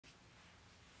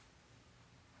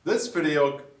This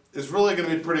video is really going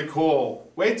to be pretty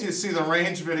cool. Wait till you see the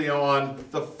range video on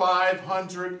the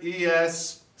 500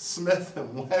 ES Smith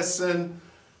 & Wesson.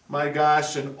 My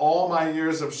gosh, in all my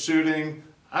years of shooting,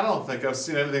 I don't think I've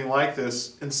seen anything like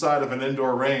this inside of an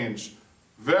indoor range.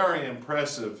 Very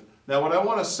impressive. Now what I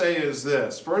want to say is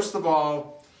this. First of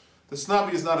all, the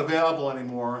snubby is not available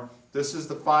anymore. This is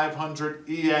the 500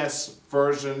 ES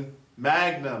version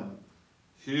Magnum.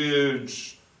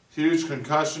 Huge, huge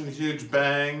concussion, huge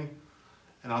bang.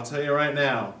 And I'll tell you right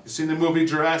now, you seen the movie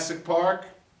Jurassic Park?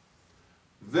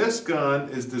 This gun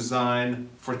is designed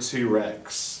for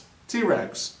T-Rex.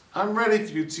 T-Rex, I'm ready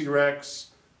for you,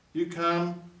 T-Rex. You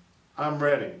come, I'm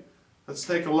ready. Let's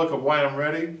take a look at why I'm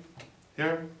ready.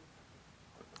 Here.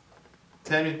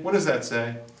 Tammy, what does that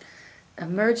say?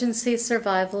 Emergency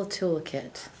Survival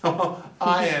Toolkit.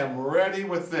 I am ready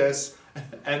with this.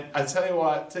 And I tell you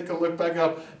what, take a look back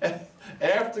up.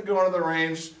 After going to the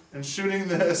range and shooting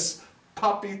this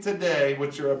puppy today,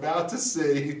 which you're about to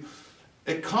see,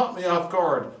 it caught me off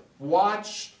guard.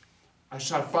 Watch, I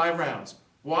shot 5 rounds.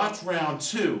 Watch round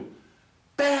 2.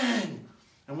 Bang!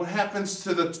 And what happens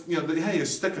to the, hey, you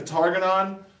stick a target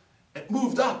on, it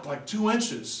moved up like 2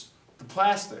 inches. The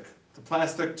plastic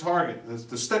target,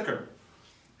 the sticker.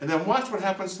 And then watch what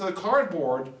happens to the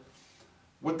cardboard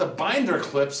with the binder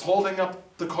clips holding up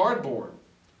the cardboard.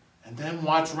 And then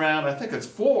watch round, I think it's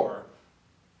 4,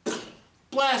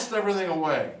 blast everything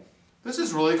away. This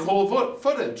is really cool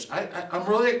footage. I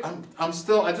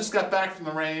just got back from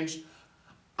the range.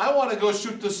 I want to go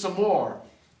shoot this some more.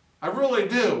 I really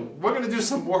do. We're going to do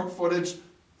some more footage.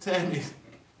 Tammy,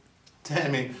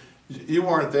 you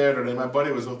weren't there today. My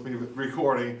buddy was with me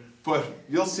recording, but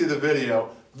you'll see the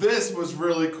video. This was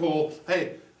really cool.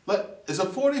 Hey, is a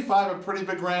 45 a pretty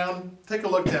big round? Take a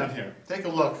look down here. Take a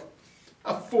look.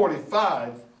 A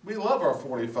 45. We love our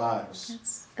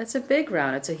 45s. That's a big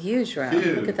round. It's a huge round.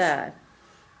 Huge. Look at that.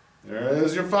 There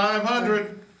is your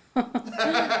 500.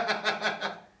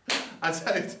 I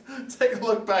tell you, take a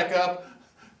look back up.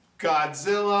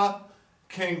 Godzilla,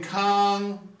 King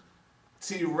Kong,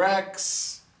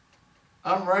 T-Rex.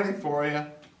 I'm ready for you.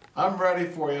 I'm ready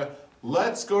for you.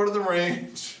 Let's go to the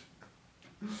range.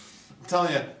 I'm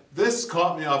telling you, this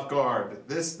caught me off guard.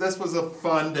 This was a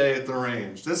fun day at the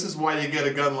range. This is why you get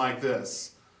a gun like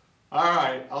this. All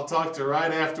right, I'll talk to you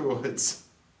right afterwards.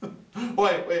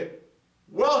 Wait.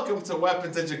 Welcome to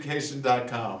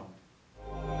weaponseductaion.com.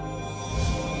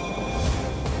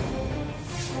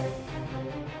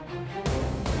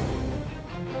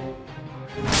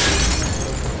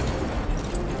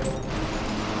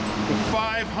 The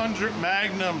 500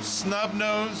 Magnum snub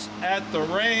nose at the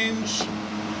range.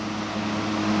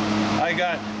 I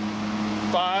got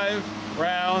 5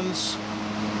 rounds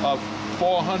of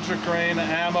 400 grain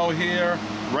ammo here,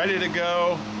 ready to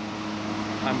go.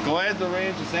 I'm glad the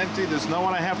range is empty. There's no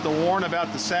one I have to warn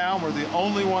about the sound. We're the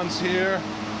only ones here.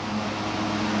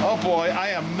 Oh boy, I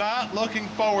am not looking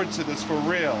forward to this for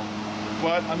real,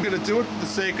 but I'm gonna do it for the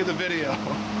sake of the video.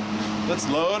 Let's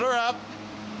load her up.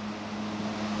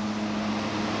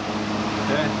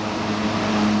 Okay.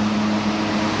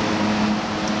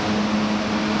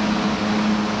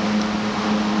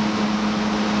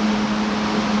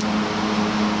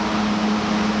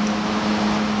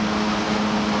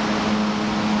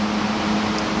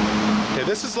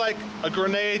 This is like a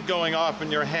grenade going off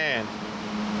in your hand.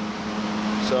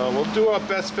 So we'll do our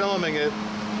best filming it.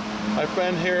 My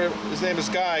friend here, his name is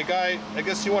Guy. Guy, I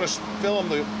guess you want to film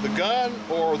the gun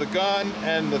or the gun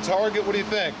and the target? What do you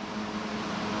think?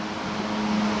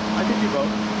 I can do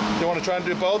both. You want to try and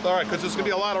do both? All right, because there's going to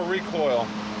be a lot of recoil.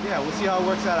 Yeah, we'll see how it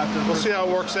works out after the We'll see how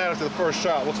it works out after the first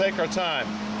shot. We'll take our time.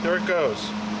 There it goes.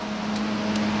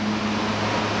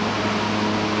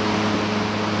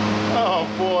 Oh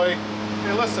boy.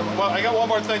 Hey, listen, well, I got one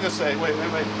more thing to say. Wait.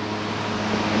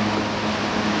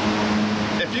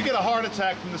 If you get a heart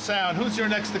attack from the sound, who's your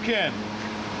next of kin?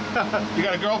 You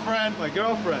got a girlfriend? My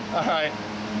girlfriend. All right.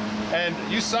 And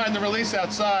you signed the release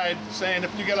outside saying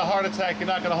if you get a heart attack, you're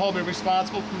not going to hold me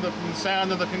responsible from the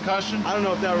sound of the concussion? I don't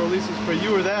know if that release is for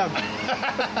you or them.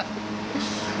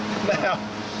 Now,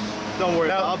 don't worry.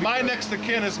 Now, my next of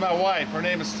kin is my wife. Her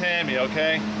name is Tammy,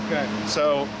 okay? Okay.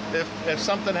 So if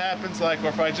something happens, like, or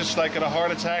if I just get a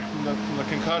heart attack from the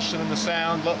concussion and the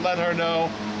sound, let her know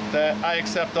that I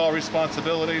accept all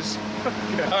responsibilities.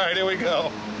 Okay. All right, here we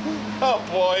go. Oh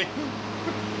boy.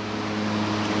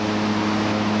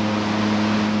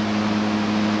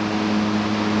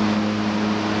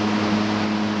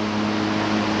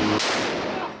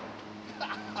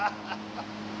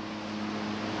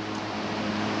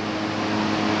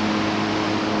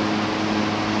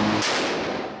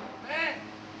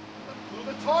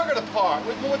 target apart.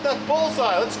 We put that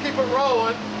bullseye. Let's keep it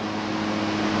rolling.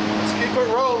 Let's keep it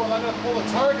rolling. I'm going to pull the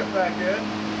target back in.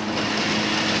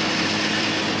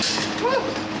 Woo!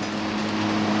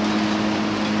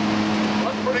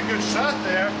 One pretty good shot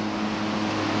there.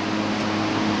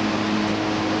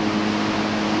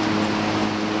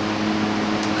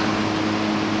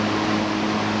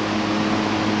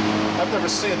 I've never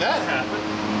seen that happen.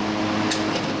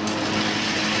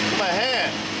 With my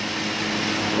hand.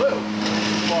 Woo!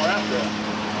 Far out there.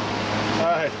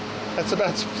 Alright, that's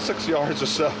about 6 yards or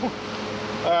so.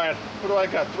 Alright, what do I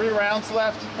got? 3 rounds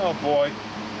left? Oh boy.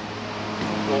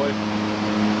 Oh boy.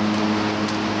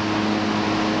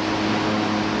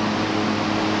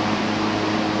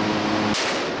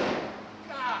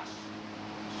 Gosh!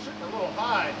 Shooting a little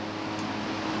high.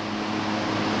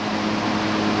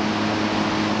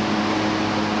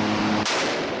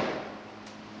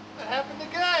 Happened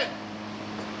again.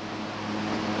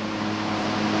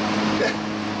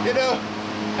 You know,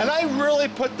 and I really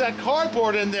put that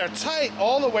cardboard in there tight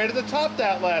all the way to the top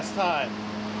that last time.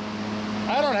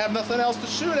 I don't have nothing else to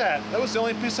shoot at. That was the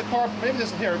only piece of cardboard. Maybe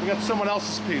this is here. We got someone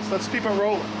else's piece. Let's keep it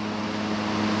rolling.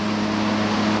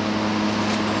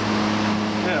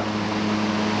 Yeah.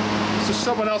 This is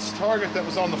someone else's target that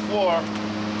was on the floor.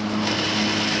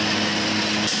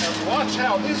 Now watch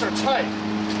out. These are tight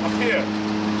up here.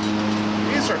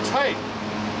 These are tight.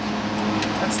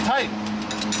 That's tight.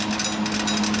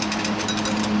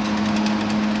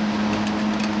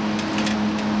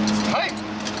 It's tight.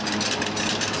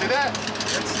 See that?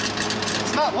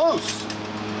 It's not loose.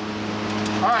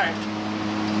 All right.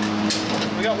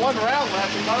 We got 1 round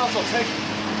left. We might as well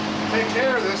take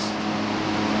care of this.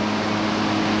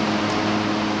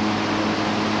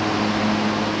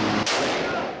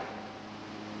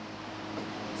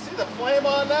 See the flame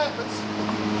on that?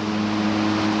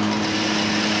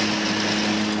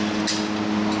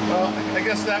 Well, I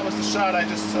guess that was the shot I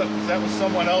just took. That was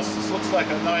someone else's. Looks like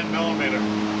a 9mm.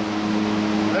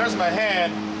 There's my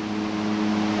hand.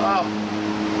 Oh.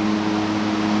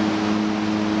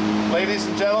 Ladies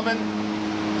and gentlemen,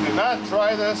 do not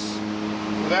try this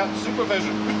without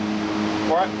supervision.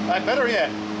 Or, better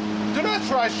yet, do not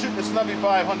try shooting a Snubby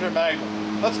 500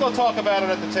 Magnum. Let's go talk about it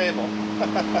at the table.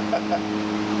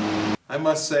 I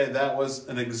must say that was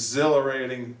an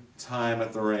exhilarating time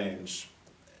at the range.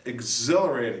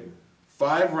 Exhilarating.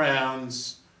 5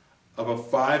 rounds of a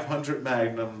 500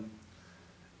 Magnum.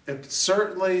 It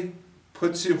certainly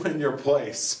puts you in your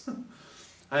place.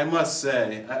 I must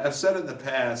say, I've said it in the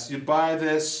past, you buy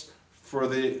this for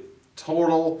the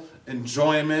total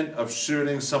enjoyment of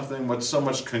shooting something with so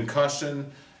much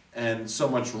concussion and so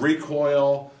much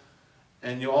recoil,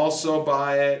 and you also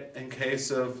buy it in case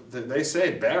of, they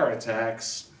say, bear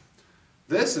attacks.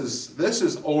 This is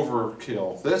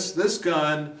overkill. This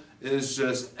gun is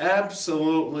just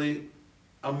absolutely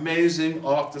amazing,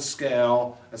 off the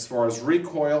scale as far as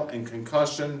recoil and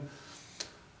concussion.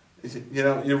 You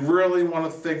know, you really want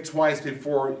to think twice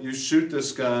before you shoot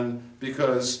this gun,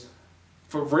 because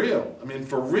for real, I mean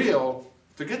for real,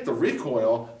 forget the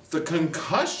recoil, the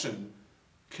concussion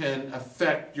can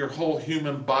affect your whole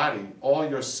human body, all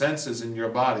your senses in your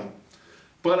body.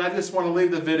 But I just want to leave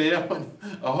the video, and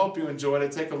I hope you enjoyed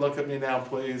it. Take a look at me now,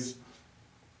 please.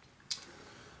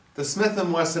 The Smith &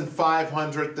 Wesson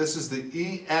 500, this is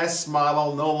the ES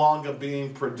model, no longer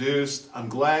being produced. I'm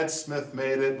glad Smith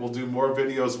made it. We'll do more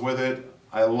videos with it.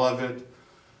 I love it.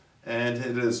 And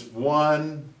it is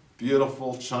one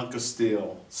beautiful chunk of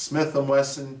steel. Smith &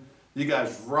 Wesson, you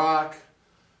guys rock.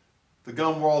 The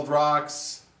gun world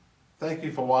rocks. Thank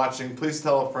you for watching. Please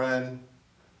tell a friend.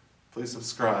 Please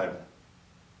subscribe.